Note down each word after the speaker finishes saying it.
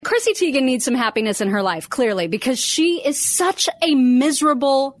Chrissy Teigen needs some happiness in her life, clearly, because she is such a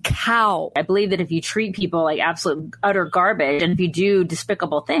miserable cow. I believe that if you treat people like absolute utter garbage and if you do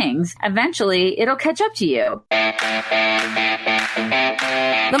despicable things, eventually it'll catch up to you. The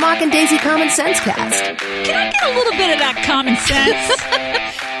Mock and Daisy Common Sense Cast. Can I get a little bit of that common sense?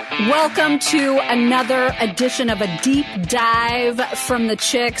 Welcome to another edition of a deep dive from the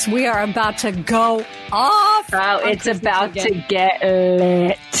chicks. We are about to go off. Oh, it's about to get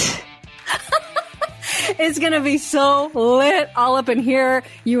lit. It's going to be so lit all up in here.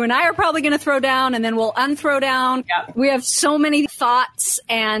 You and I are probably going to throw down, and then we'll unthrow down. Yep. We have so many thoughts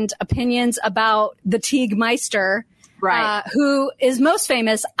and opinions about the Teague Meister. Right. Who is most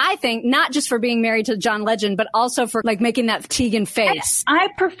famous, I think, not just for being married to John Legend, but also for like making that Teigen face. I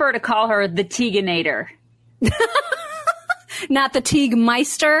prefer to call her the Teagenator. Not the Teague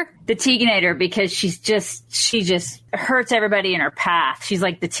Meister. The Teagenator, because she just hurts everybody in her path. She's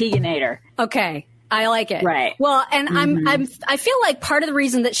like the Teagenator. Okay. I like it. Right. Well, and I feel like part of the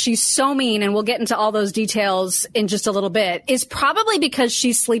reason that she's so mean, and we'll get into all those details in just a little bit, is probably because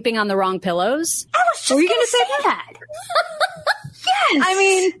she's sleeping on the wrong pillows. I was just Were you going to say that. Yes. I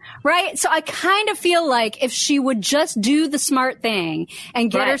mean, right? So I kind of feel like if she would just do the smart thing and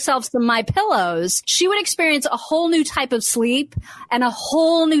get herself some My Pillows, she would experience a whole new type of sleep and a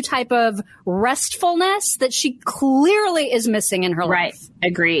whole new type of restfulness that she clearly is missing in her life. Right.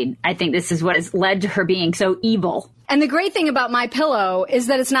 Agreed. I think this is what has led to her being so evil. And the great thing about My Pillow is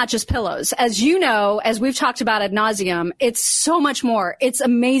that it's not just pillows. As you know, as we've talked about ad nauseum, it's so much more. It's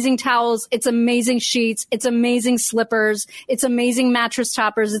amazing towels. It's amazing sheets. It's amazing slippers. It's amazing mattress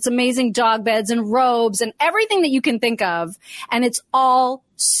toppers. It's amazing dog beds and robes and everything that you can think of. And it's all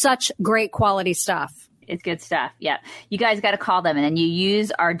such great quality stuff. It's good stuff. Yeah. You guys got to call them, and then you use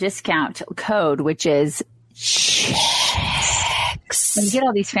our discount code, which is and you get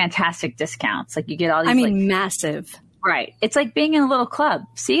all these fantastic discounts. Like you get all these. I mean, massive. Right. It's like being in a little club.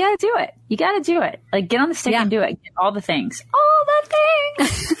 So you got to do it. You got to do it. Like get on the stick and do it. Get all the things. All the things.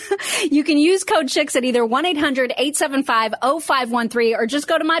 You can use code CHICKS at either 1-800-875-0513 or just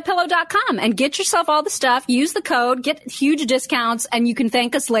go to mypillow.com and get yourself all the stuff. Use the code, get huge discounts, and you can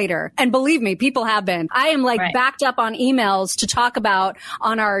thank us later. And believe me, people have been. I am backed up on emails to talk about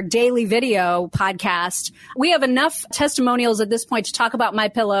on our daily video podcast. We have enough testimonials at this point to talk about My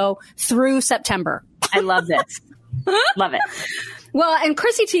Pillow through September. I love this. Love it. Well, and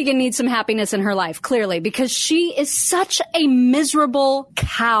Chrissy Teigen needs some happiness in her life, clearly, because she is such a miserable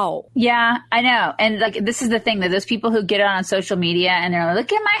cow. Yeah, I know. And like, this is the thing, that those people who get on social media and they're like,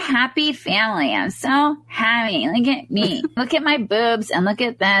 look at my happy family. I'm so happy. Look at me. Look at my boobs and look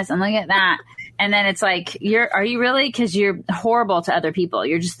at this and look at that. And then it's like, are you really? Because you're horrible to other people.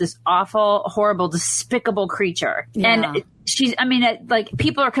 You're just this awful, horrible, despicable creature. Yeah. And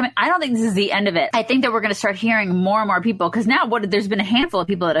people are coming. I don't think this is the end of it. I think that we're going to start hearing more and more people, because now there's been a handful of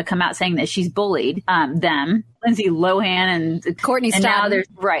people that have come out saying that she's bullied them. Lindsay Lohan and Courtney Stodden. Now there's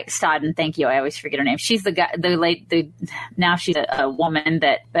Stodden. Thank you. I always forget her name. She's the guy, now she's a woman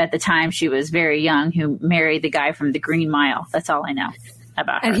that at the time she was very young who married the guy from The Green Mile. That's all I know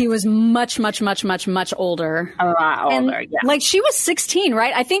about her. And he was much, much, much, much, much older. A lot older, yeah. Like she was 16,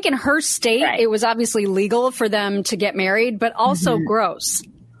 right? I think in her state, It was obviously legal for them to get married, but also gross.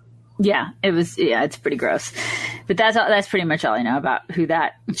 Yeah, it was. Yeah, it's pretty gross. But that's pretty much all I know about who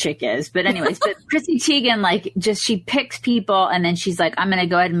that chick is. But anyways, but Chrissy Teigen, she picks people and then she's like, I'm going to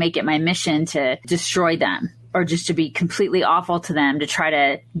go ahead and make it my mission to destroy them. Or just to be completely awful to them, to try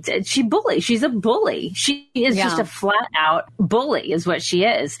to, she's a bully. She is just a flat out bully is what she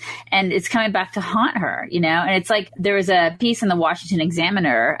is. And it's coming back to haunt her, you know? And it's like, there was a piece in the Washington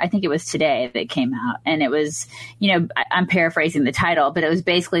Examiner, I think it was today, that came out. And it was, I'm paraphrasing the title, but it was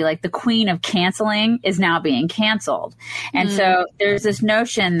basically like the queen of canceling is now being canceled. And so there's this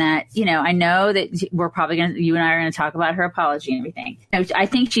notion that, I know that you and I are going to talk about her apology and everything. I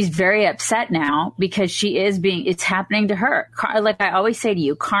think she's very upset now because she is it's happening to her. Like I always say to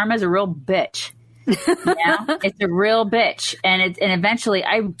you, karma's a real bitch. It's a real bitch. And eventually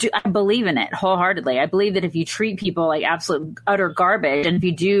I believe in it wholeheartedly. I believe that if you treat people like absolute utter garbage and if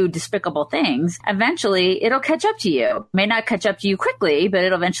you do despicable things, eventually it'll catch up to you. It may not catch up to you quickly, but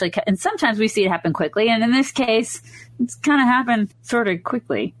it'll eventually and sometimes we see it happen quickly. And in this case, it's kind of happened sort of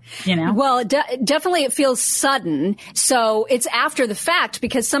quickly, you know? Well, definitely it feels sudden. So it's after the fact,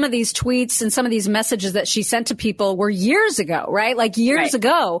 because some of these tweets and some of these messages that she sent to people were years ago, right? Like years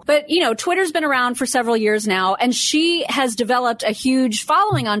ago. But, you know, Twitter's been around for several years now, and she has developed a huge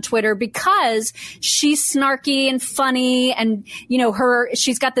following on Twitter because she's snarky and funny, and, you know,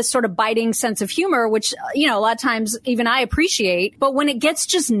 she's got this sort of biting sense of humor, which, you know, a lot of times even I appreciate. But when it gets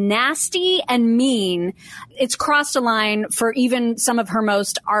just nasty and mean, it's crossed a line for even some of her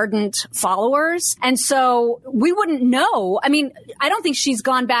most ardent followers. And so we wouldn't know. I mean, I don't think she's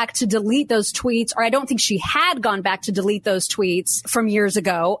gone back to delete those tweets, or I don't think she had gone back to delete those tweets from years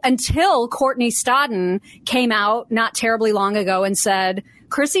ago until Courtney Stodden came out not terribly long ago and said,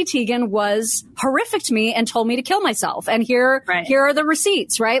 Chrissy Teigen was horrific to me and told me to kill myself. And here are the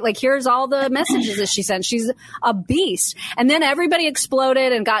receipts, right? Like, here's all the messages that she sent. She's a beast. And then everybody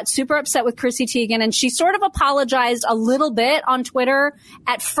exploded and got super upset with Chrissy Teigen. And she sort of apologized a little bit on Twitter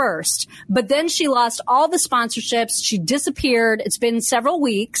at first, but then she lost all the sponsorships. She disappeared. It's been several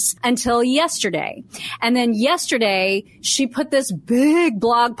weeks until yesterday. And then yesterday she put this big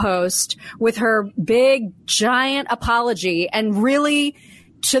blog post with her big giant apology, and really,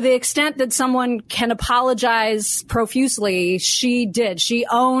 to the extent that someone can apologize profusely, she did. She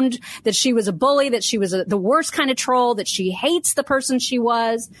owned that she was a bully, that she was the worst kind of troll, that she hates the person she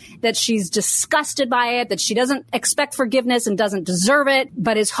was, that she's disgusted by it, that she doesn't expect forgiveness and doesn't deserve it,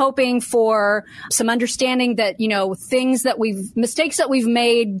 but is hoping for some understanding that, you know, mistakes that we've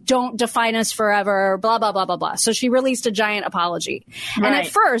made don't define us forever, blah, blah, blah, blah, blah. So she released a giant apology. Right. And at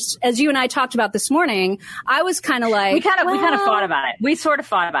first, as you and I talked about this morning, I was kind of like, we kind of thought about it. We sort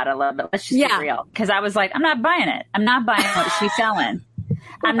of thought about it a little bit. Let's just be real. Because I was like, I'm not buying it. I'm not buying what she's selling.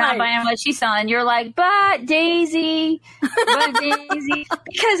 I'm not buying what she's selling. You're like, but Daisy.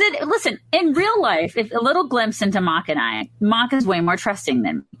 Because listen, in real life, if a little glimpse into Mock and I, Mock is way more trusting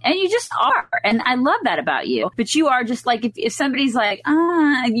than me. And you just are. And I love that about you. But you are just like, if somebody's like,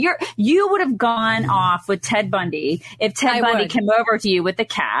 you would have gone off with Ted Bundy if Ted Bundy came over to you with the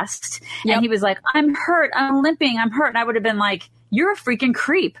cast and he was like, I'm hurt, I'm limping, I'm hurt. And I would have been like, you're a freaking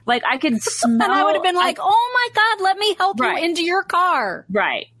creep. Like, I could smell. And I would have been like, oh my God, let me help you into your car.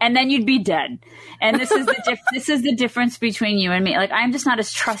 Right. And then you'd be dead. And this is the difference between you and me. Like, I'm just not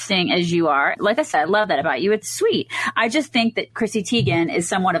as trusting as you are. Like I said, I love that about you. It's sweet. I just think that Chrissy Teigen is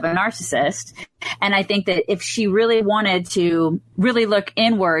somewhat of a narcissist. And I think that if she really wanted to really look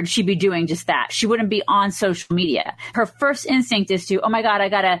inward, she'd be doing just that. She wouldn't be on social media. Her first instinct is to, oh my God, I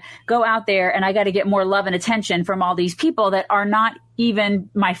got to go out there and I got to get more love and attention from all these people that are not even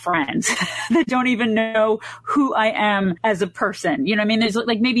my friends, that don't even know who I am as a person. You know what I mean? There's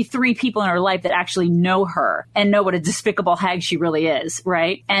like maybe 3 people in her life that actually know her and know what a despicable hag she really is,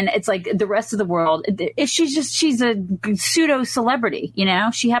 right? And it's like the rest of the world, she's a pseudo celebrity, you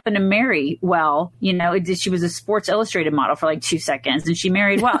know? She happened to marry well, you know? She was a Sports Illustrated model for like 2 seconds and she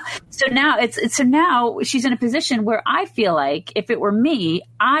married well. So now she's in a position where I feel like if it were me,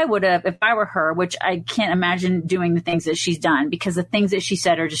 I would have, if I were her, which I can't imagine doing the things that she's done because the things that she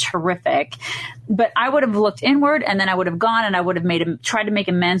said are just horrific. But I would have looked inward and then I would have gone and I would have tried to make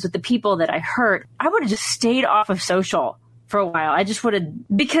amends with the people that I hurt. I would have just stayed off of social for a while. I just would have,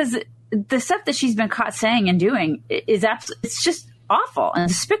 because the stuff that she's been caught saying and doing is it's just awful and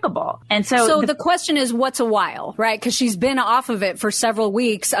despicable. And so the question is, what's a while, right? Because she's been off of it for several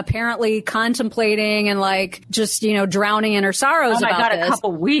weeks, apparently contemplating and like just, you know, drowning in her sorrows about this. Oh my God, a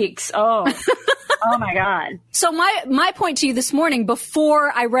couple weeks. Oh. Oh my God. So my point to you this morning,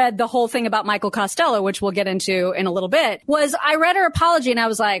 before I read the whole thing about Michael Costello, which we'll get into in a little bit, was I read her apology and I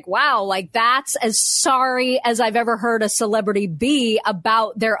was like, wow, like that's as sorry as I've ever heard a celebrity be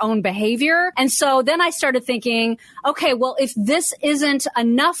about their own behavior. And so then I started thinking, okay, well, if this isn't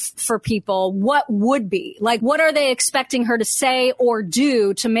enough for people, what would be? Like, what are they expecting her to say or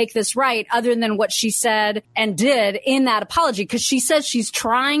do to make this right other than what she said and did in that apology? Because she says she's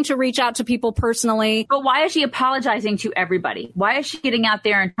trying to reach out to people personally. But why is she apologizing to everybody? Why is she getting out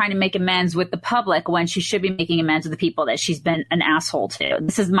there and trying to make amends with the public when she should be making amends with the people that she's been an asshole to?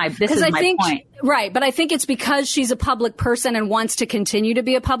 This is my point. Right. But I think it's because she's a public person and wants to continue to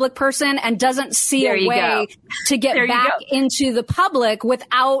be a public person and doesn't see a way to get back into the public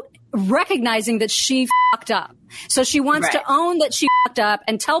without recognizing that she fucked up. So she wants to own that she fucked up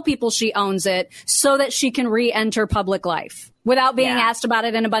and tell people she owns it so that she can re-enter public life. without being asked about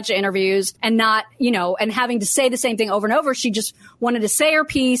it in a bunch of interviews and not, and having to say the same thing over and over. She just wanted to say her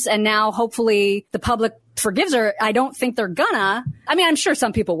piece, and now hopefully the public forgives her. I don't think they're gonna. I mean, I'm sure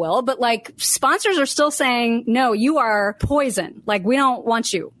some people will, but like sponsors are still saying, no, you are poison. Like, we don't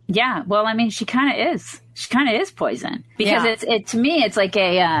want you. Yeah. Well, I mean, she kind of is. She kind of is poison because to me, it's like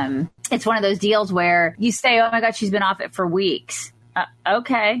it's one of those deals where you say, oh my God, she's been off it for weeks.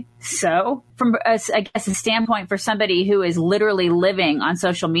 Okay. So from, I guess, a standpoint for somebody who is literally living on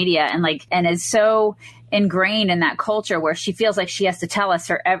social media and is so ingrained in that culture where she feels like she has to tell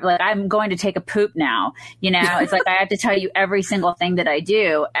us I'm going to take a poop now. It's like I have to tell you every single thing that I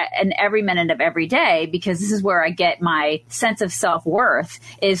do and every minute of every day, because this is where I get my sense of self-worth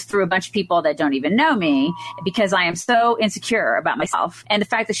is through a bunch of people that don't even know me, because I am so insecure about myself. And the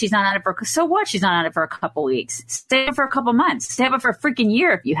fact that she's not on it so what? She's not on it for a couple weeks. Stay on it for a couple months. Stay on it for a freaking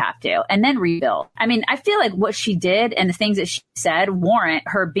year if you have to, and then rebuild. I mean, I feel like what she did and the things that she said warrant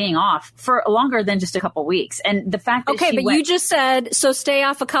her being off for longer than just a couple weeks. And the fact that you just said, so stay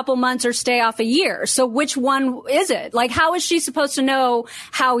off a couple months or stay off a year. So which one is it? Like, how is she supposed to know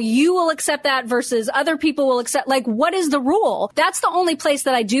how you will accept that versus other people will accept? Like, what is the rule? That's the only place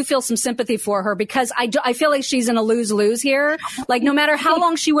that I do feel some sympathy for her, because I feel like she's in a lose-lose here. Like, no matter how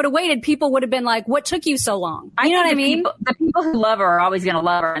long she would have waited, people would have been like, what took you so long? You know what I mean? The people who love her are always going to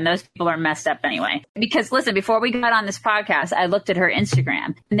love her, and those people are messed up anyway. Because listen, before we got on this podcast, I looked at her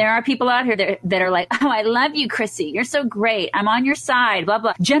Instagram, and there are people out here that are like, oh, I love you, Chrissy. You're so great. I'm on your side, blah,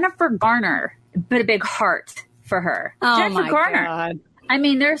 blah. Jennifer Garner put a big heart for her. Oh, Jennifer my Garner. God. I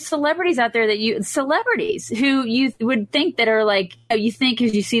mean, there's celebrities out there celebrities who you would think that are like, you think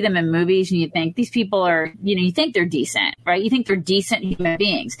because you see them in movies and you think these people are, you think they're decent, right? You think they're decent human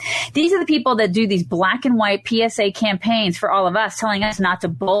beings. These are the people that do these black and white PSA campaigns for all of us, telling us not to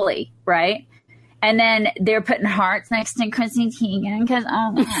bully, right? And then they're putting hearts next to Chrissy Teigen because,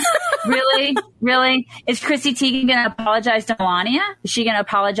 really? Is Chrissy Teigen going to apologize to Melania? Is she going to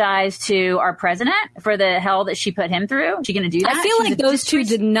apologize to our president for the hell that she put him through? Is she going to do that? I feel like those two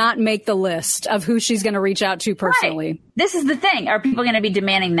did not make the list of who she's going to reach out to personally. Right. This is the thing. Are people going to be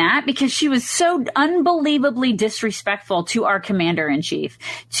demanding that? Because she was so unbelievably disrespectful to our commander-in-chief,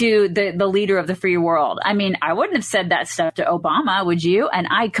 to the leader of the free world. I mean, I wouldn't have said that stuff to Obama, would you? And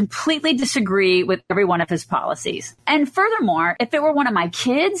I completely disagree with every one of his policies. And furthermore, if it were one of my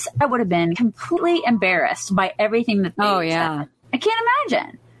kids, I would have been completely embarrassed by everything that they said. I can't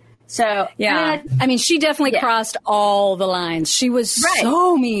imagine. So, yeah, I mean, she definitely crossed all the lines. She was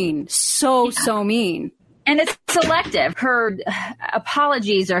so mean, so mean. And it's selective. Her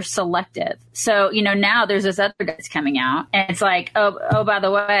apologies are selective. So, now there's this other that's coming out, and it's like, oh, by the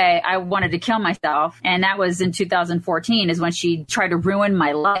way, I wanted to kill myself. And that was in 2014 is when she tried to ruin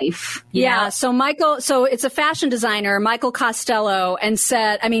my life. Yeah. So it's a fashion designer, Michael Costello, and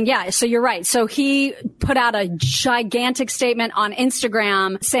said, so you're right. So he put out a gigantic statement on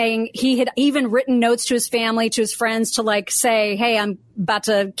Instagram saying he had even written notes to his family, to his friends to say, hey, I'm about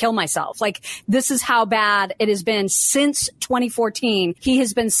to kill myself. Like, this is how bad it has been since 2014. He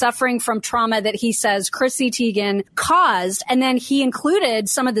has been suffering from trauma that he says Chrissy Teigen caused. And then he included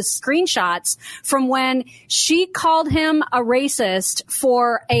some of the screenshots from when she called him a racist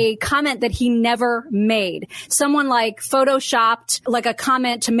for a comment that he never made. Someone photoshopped a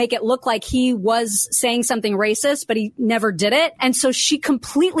comment to make it look like he was saying something racist, but he never did it. And so she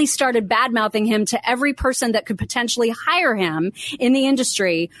completely started bad-mouthing him to every person that could potentially hire him in the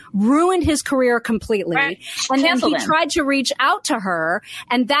industry, ruined his career completely. Right. And then he tried to reach out to her,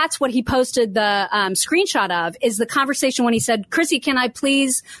 and that's what he posted the screenshot of, is the conversation when he said, Chrissy, can I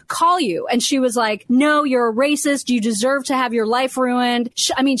please call you? And she was like, no, you're a racist. You deserve to have your life ruined.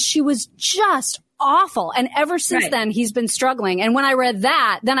 She was just awful. And ever since then, he's been struggling. And when I read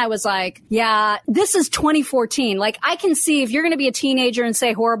that, then I was like, yeah, this is 2014. I can see if you're going to be a teenager and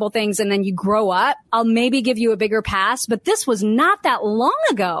say horrible things and then you grow up, I'll maybe give you a bigger pass. But this was not that long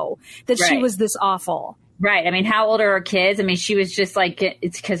ago that she was this awful. Right. I mean, how old are her kids? I mean, she was just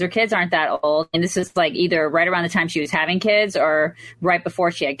it's because her kids aren't that old. And this is either right around the time she was having kids or right before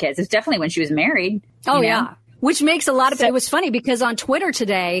she had kids. It's definitely when she was married. Oh, yeah. Which makes a lot of it was funny because on Twitter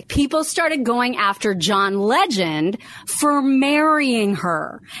today, people started going after John Legend for marrying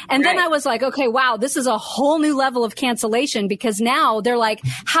her. And then I was like, okay, wow, this is a whole new level of cancellation, because now they're like,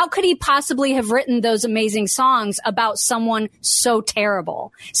 how could he possibly have written those amazing songs about someone so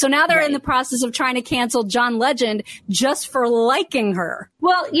terrible? So now they're in the process of trying to cancel John Legend just for liking her.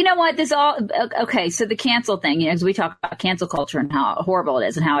 Well, you know what? So the cancel thing, as we talk about cancel culture and how horrible it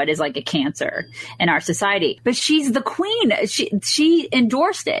is and how it is like a cancer in our society. But but she's the queen. She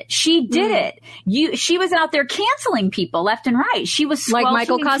endorsed it. She did it. She was out there canceling people left and right. She was like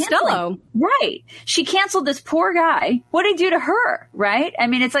Michael Costello. Canceling. Right. She canceled this poor guy. What did he do to her? Right. I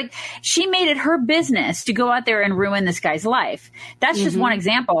mean, it's like she made it her business to go out there and ruin this guy's life. That's just one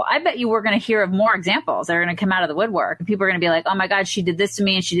example. I bet you we're going to hear of more examples that are going to come out of the woodwork. And people are going to be like, oh my God, she did this to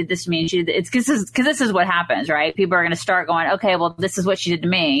me and she did this to me. And she did it's because this is what happens, right? People are going to start going, okay, well, this is what she did to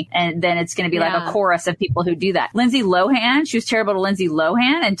me. And then it's going to be like a chorus of people who do that. Lindsay Lohan, she was terrible to Lindsay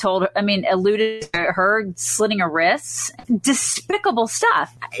Lohan and alluded to her slitting her wrists. Despicable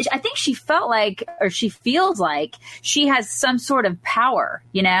stuff. I think she felt like, or she feels like she has some sort of power,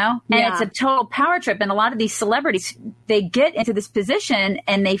 you know? And it's a total power trip. And a lot of these celebrities, they get into this position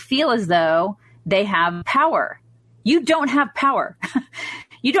and they feel as though they have power. You don't have power.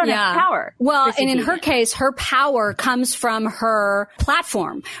 You don't have power. Well, and in her case, her power comes from her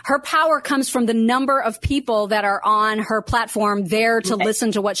platform. Her power comes from the number of people that are on her platform there to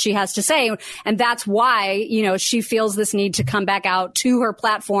listen to what she has to say. And that's why, you know, she feels this need to come back out to her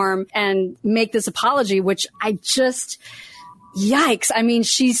platform and make this apology, which I just, yikes. I mean,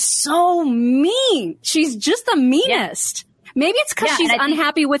 she's so mean. She's just the meanest. Maybe it's because she's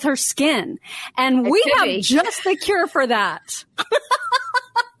unhappy with her skin. And we have just the cure for that.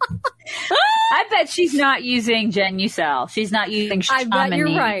 I bet she's not using Genucel. She's not using Chamonix. I bet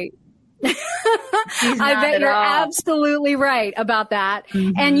you're right. I bet you're absolutely right about that.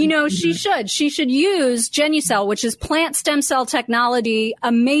 And, you know, she should use Genucel, which is plant stem cell technology,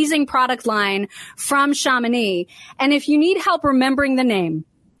 amazing product line from Chamonix. And if you need help remembering the name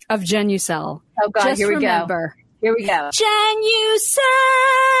of Genucel, just here we remember. Go. Here we go. Genucel.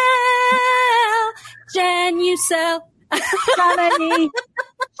 Chamonix.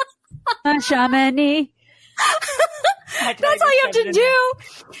 Chamonix. That's all you have to do.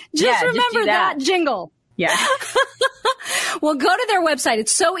 Just remember that jingle. Yeah. Well, go to their website.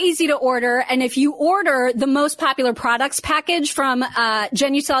 It's so easy to order. And if you order the most popular products package from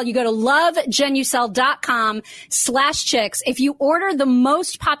Genucel, you go to lovegenucel.com/chicks. If you order the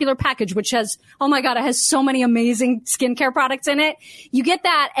most popular package, which has, oh my God, it has so many amazing skincare products in it, you get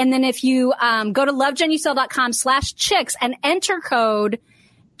that. And then if you go to lovegenucel.com/chicks and enter code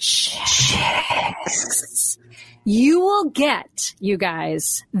CHICKS, you will get, you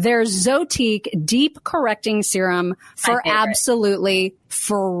guys, their Zotique Deep Correcting Serum for absolutely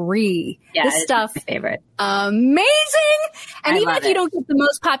free. Yeah, this stuff, my favorite. Amazing. And even if you don't get the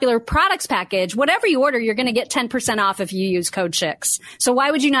most popular products package, whatever you order, you're going to get 10% off if you use code CHICKS. So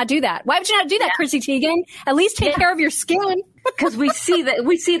why would you not do that? Why would you not do that, Chrissy Teigen? At least take care of your skin. Because we see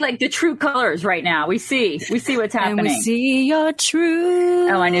like the true colors right now. We see what's happening. And we see your true.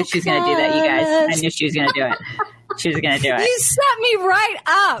 Oh, I knew she was going to do that, you guys. I knew she was going to do it. She was going to do it. You set me right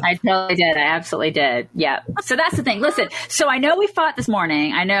up. I totally did. I absolutely did. Yeah. So that's the thing. Listen, so I know we fought this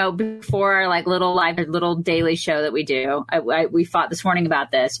morning. I know before our like little daily show that we do, we fought this morning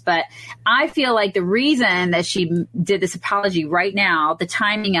about this, but I feel like the reason that she did this apology right now, the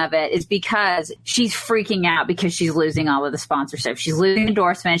timing of it, is because she's freaking out because she's losing all of the sponsorship. She's losing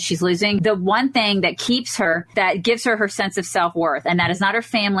endorsements. She's losing the one thing that keeps her, that gives her sense of self-worth. And that is not her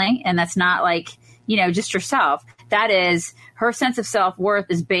family. And that's not like, you know, just herself. That is, her sense of self-worth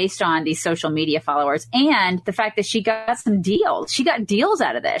is based on these social media followers and the fact that she got some deals. She got deals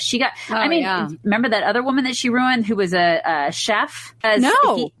out of this. She got, remember that other woman that she ruined who was a chef?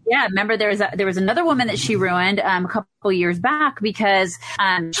 No. Remember there was another woman that she ruined a couple years back because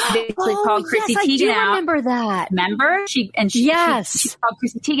she basically called Chrissy Teigen out. I remember that. Remember? She called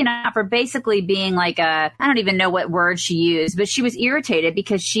Chrissy Teigen out for basically being like I don't even know what word she used, but she was irritated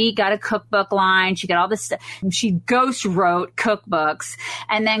because she got a cookbook line. She got all this stuff. She ghost wrote cookbooks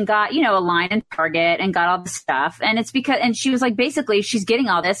and then got, you know, a line in Target and got all the stuff. And it's because, and she was like, basically she's getting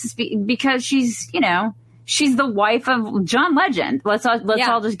all this because she's, you know, she's the wife of John Legend. Let's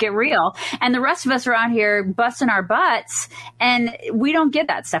all just get real. And the rest of us are out here busting our butts and we don't get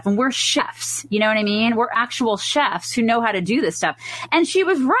that stuff. And we're chefs. You know what I mean? We're actual chefs who know how to do this stuff. And she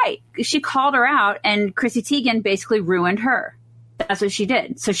was right. She called her out and Chrissy Teigen basically ruined her. That's what she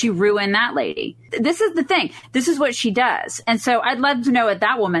did. So she ruined that lady. This is the thing. This is what she does. And so I'd love to know what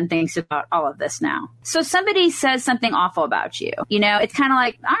that woman thinks about all of this now. So somebody says something awful about you. You know, it's kind of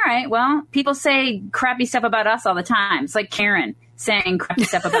like, all right, well, people say crappy stuff about us all the time. It's like Karen saying crappy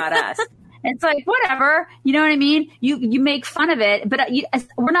stuff about us. It's like, whatever. You know what I mean? You make fun of it, but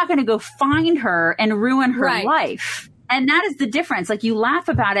we're not going to go find her and ruin her life. And that is the difference. Like, you laugh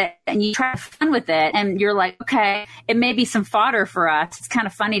about it and you try to have fun with it, and you're like, okay, it may be some fodder for us. It's kind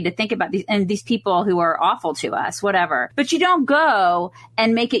of funny to think about these people who are awful to us, whatever. But you don't go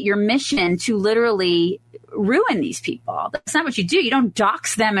and make it your mission to literally ruin these people. That's not what you do. You don't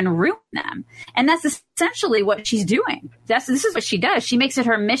dox them and ruin them. And that's essentially what she's doing. This is what she does. She makes it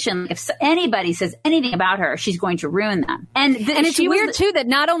her mission. If anybody says anything about her, she's going to ruin them. And it's weird too that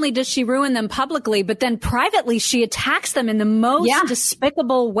not only does she ruin them publicly, but then privately she attacks them in the most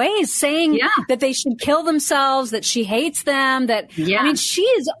despicable ways, saying that they should kill themselves, that she hates them, I mean, she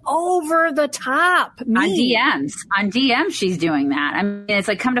is over the top. On DMs, she's doing that. I mean, it's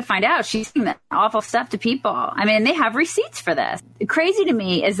like, come to find out, she's saying that awful stuff to people. I mean, they have receipts for this. Crazy to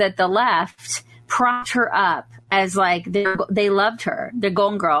me is that the left propped her up as like they loved her, the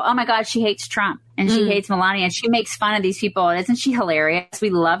golden girl. Oh my God, she hates Trump and she hates Melania and she makes fun of these people. And isn't she hilarious?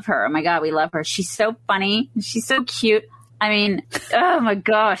 We love her. Oh my God, we love her. She's so funny. She's so cute. I mean, oh my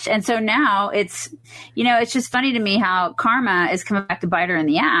gosh. And so now it's just funny to me how karma is coming back to bite her in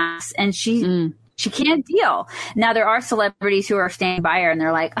the ass, and she can't deal. Now, there are celebrities who are standing by her and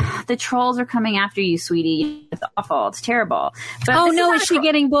they're like, the trolls are coming after you, sweetie. It's awful. It's terrible. But is she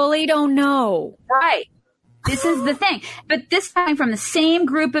getting bullied? Oh, no. Right. This is the thing. But this coming from the same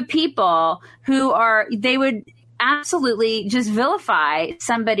group of people who they would absolutely just vilify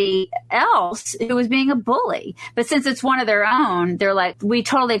somebody else who was being a bully. But since it's one of their own, they're like, we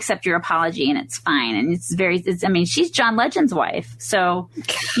totally accept your apology and it's fine. And she's John Legend's wife. So,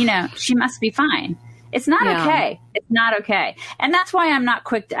 she must be fine. It's not okay. It's not okay. And that's why I'm not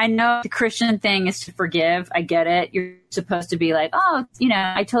quick. I know the Christian thing is to forgive. I get it. You're supposed to be like, oh,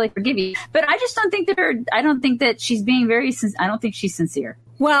 I totally forgive you. But I just don't think that she's being I don't think she's sincere.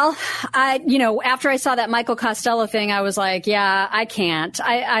 Well, after I saw that Michael Costello thing, I was like, yeah, I can't.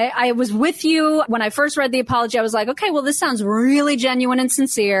 I was with you when I first read the apology. I was like, okay, well, this sounds really genuine and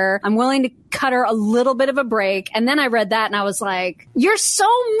sincere. I'm willing to cut her a little bit of a break. And then I read that and I was like, you're so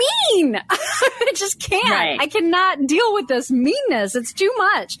mean. I just can't. Right. I cannot deal with this meanness. It's too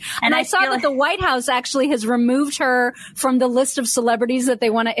much. And I saw that the White House actually has removed her from the list of celebrities that they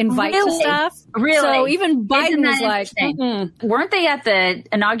want to invite to stuff. Really? So even Biden is like, weren't they at the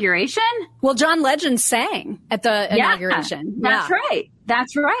inauguration? Well, John Legend sang at the inauguration. That's right.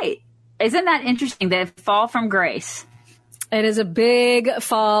 That's right. Isn't that interesting? The fall from grace. It is a big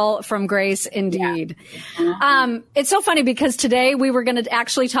fall from grace indeed. Yeah. It's so funny because today we were going to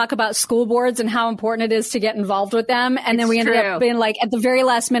actually talk about school boards and how important it is to get involved with them. And then we ended up being like, at the very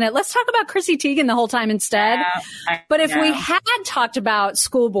last minute, let's talk about Chrissy Teigen the whole time instead. But if we had talked about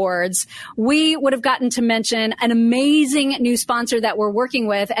school boards, we would have gotten to mention an amazing new sponsor that we're working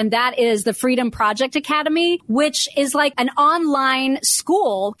with. And that is the Freedom Project Academy, which is like an online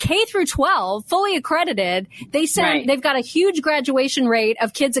school, K through 12, fully accredited. They've got a huge graduation rate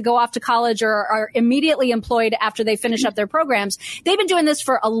of kids that go off to college or are immediately employed after they finish up their programs. They've been doing this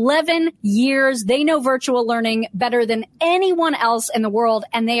for 11 years. They know virtual learning better than anyone else in the world.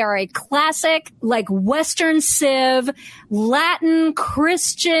 And they are a classic, like Western Civ, Latin,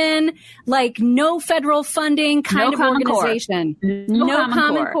 Christian, like no federal funding kind of organization. No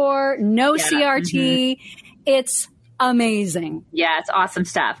Common Core, no CRT. It's amazing. Yeah, it's awesome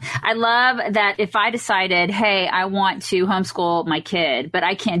stuff. I love that if I decided, hey, I want to homeschool my kid, but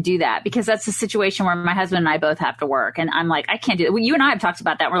I can't do that because that's a situation where my husband and I both have to work. And I'm like, I can't do that. Well, you and I have talked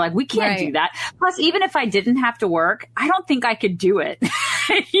about that. We're like, we can't do that. Plus, even if I didn't have to work, I don't think I could do it.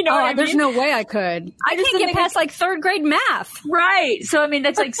 There's no way I could. I can't get past like third grade math. Right. So,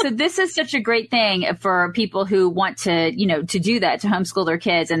 that's like, so this is such a great thing for people who want to, to do that, to homeschool their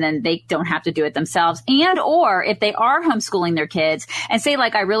kids, and then they don't have to do it themselves. And, or if they are homeschooling their kids and say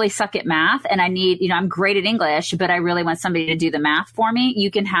like, I really suck at math and I need, I'm great at English, but I really want somebody to do the math for me.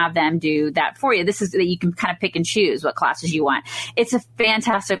 You can have them do that for you. This is that you can kind of pick and choose what classes you want. It's a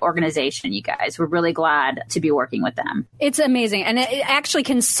fantastic organization, you guys. We're really glad to be working with them. It's amazing. And it actually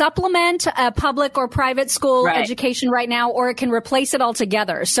can supplement a public or private school education right now, or it can replace it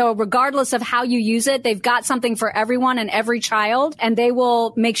altogether. So regardless of how you use it, they've got something for everyone and every child, and they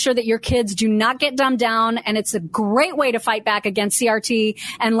will make sure that your kids do not get dumbed down. And it's a great way to fight back against CRT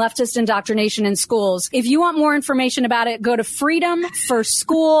and leftist indoctrination in schools. If you want more information about it, go to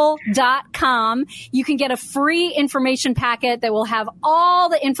freedomforschool.com. You can get a free information packet that will have all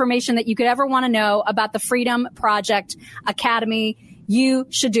the information that you could ever want to know about the Freedom Project Academy. you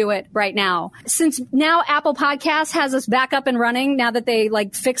should do it right now. Since now Apple Podcasts has us back up and running, now that they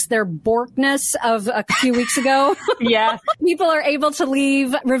fixed their borkness of a few weeks ago. Yeah. People are able to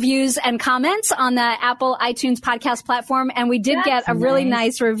leave reviews and comments on the Apple iTunes podcast platform. And we did get a really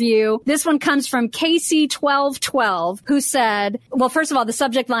nice review. This one comes from Casey1212, who said, well, first of all, the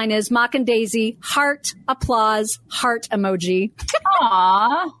subject line is Mock and Daisy, heart, applause, heart emoji.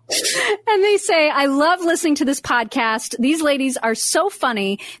 Aww. And they say, I love listening to this podcast. These ladies are so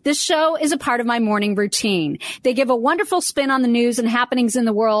funny. This show is a part of my morning routine. They give a wonderful spin on the news and happenings in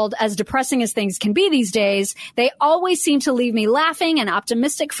the world, as depressing as things can be these days. They always seem to leave me laughing and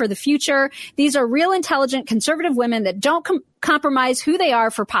optimistic for the future. These are real intelligent conservative women that don't compromise who they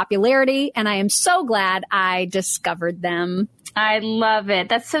are for popularity. And I am so glad I discovered them. I love it.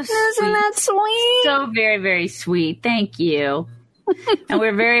 That's so sweet. Isn't that sweet? So very, very sweet. Thank you. And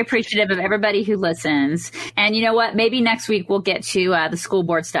we're very appreciative of everybody who listens. And you know what? Maybe next week we'll get to the school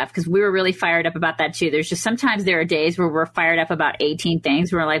board stuff, because we were really fired up about that too. There's just sometimes there are days where we're fired up about 18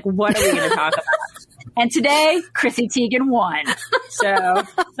 things. We're like, what are we going to talk about? And today, Chrissy Teigen won. So,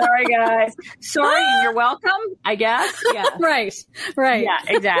 sorry, guys. Sorry, and you're welcome, I guess. Yeah. Right. Yeah,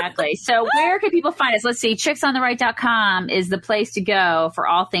 exactly. So where can people find us? Let's see. chicksontheright.com is the place to go for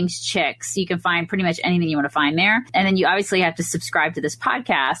all things chicks. You can find pretty much anything you want to find there. And then you obviously have to subscribe to this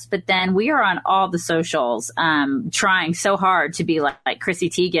podcast. But then we are on all the socials, trying so hard to be like Chrissy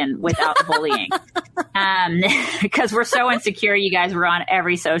Teigen without the bullying. Because we're so insecure, you guys. We're on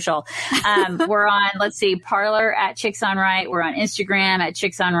every social. We're on, let's see, Parler at Chicks on Right. We're on Instagram at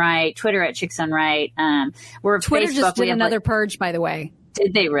Chicks on Right, Twitter at Chicks on Right. We're Twitter Facebook. just did another purge, by the way.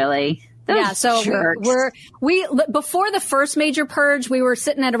 Did they really? Yeah, so we before the first major purge, we were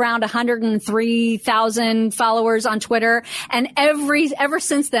sitting at around 103,000 followers on Twitter, and ever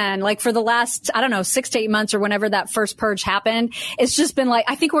since then, for the last 6 to 8 months or whenever that first purge happened, it's just been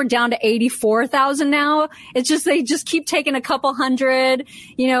I think we're down to 84,000 now. It's just they just keep taking a couple hundred,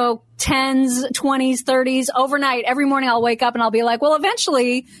 10s, 20s, 30s overnight. Every morning I'll wake up and I'll be like, well,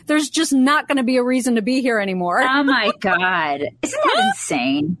 eventually there's just not going to be a reason to be here anymore. Oh my God. Isn't that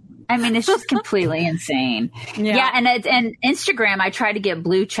insane? I mean, it's just completely insane. Yeah. And Instagram, I tried to get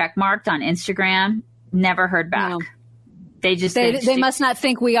blue check marked on Instagram. Never heard back. No. They must not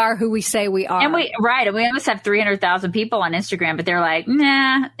think we are who we say we are. And we almost have 300,000 people on Instagram, but they're like,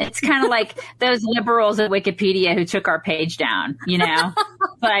 nah, it's kind of like those liberals at Wikipedia who took our page down,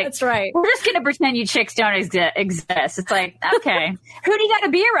 That's right. We're just going to pretend you chicks don't exist. It's like, okay, who do you got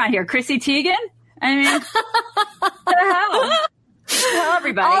to be around here? Chrissy Teigen? I mean, what the hell? Well,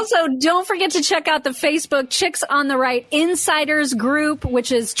 everybody. Also, don't forget to check out the Facebook Chicks on the Right Insiders group,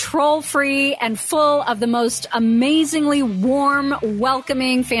 which is troll-free and full of the most amazingly warm,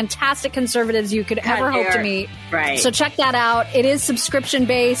 welcoming, fantastic conservatives you could ever hope to meet. Right. So check that out. It is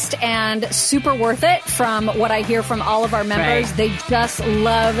subscription-based and super worth it from what I hear from all of our members. Right. They just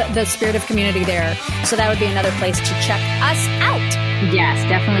love the spirit of community there. So that would be another place to check us out. Yes,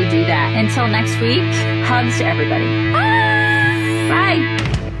 definitely do that. Until next week, hugs to everybody. Bye.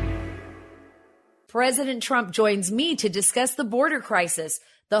 President Trump joins me to discuss the border crisis,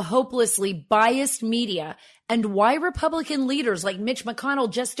 the hopelessly biased media, and why Republican leaders like Mitch McConnell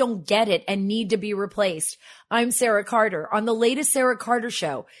just don't get it and need to be replaced. I'm Sarah Carter. On the latest Sarah Carter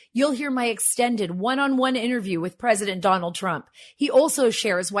Show, you'll hear my extended one-on-one interview with President Donald Trump. He also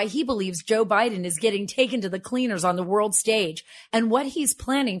shares why he believes Joe Biden is getting taken to the cleaners on the world stage and what he's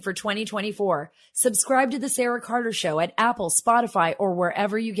planning for 2024. Subscribe to the Sarah Carter Show at Apple, Spotify, or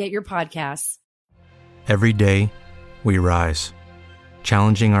wherever you get your podcasts. Every day, we rise,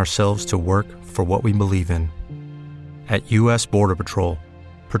 challenging ourselves to work for what we believe in. At U.S. Border Patrol,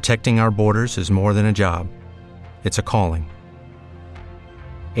 protecting our borders is more than a job. It's a calling.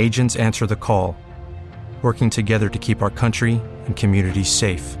 Agents answer the call, working together to keep our country and communities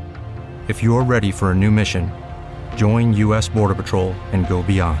safe. If you're ready for a new mission, join U.S. Border Patrol and go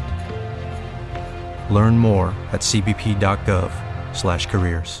beyond. Learn more at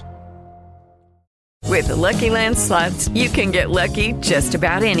cbp.gov/careers. With the Lucky Land Slots, you can get lucky just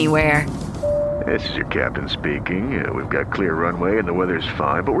about anywhere. This is your captain speaking. We've got clear runway and the weather's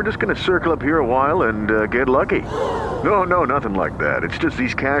fine, but we're just going to circle up here a while and get lucky. No, nothing like that. It's just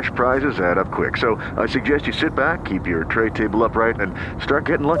these cash prizes add up quick. So I suggest you sit back, keep your tray table upright, and start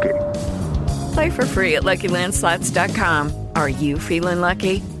getting lucky. Play for free at LuckyLandSlots.com. Are you feeling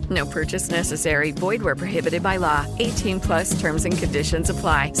lucky? No purchase necessary. Void where prohibited by law. 18+ terms and conditions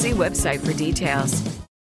apply. See website for details.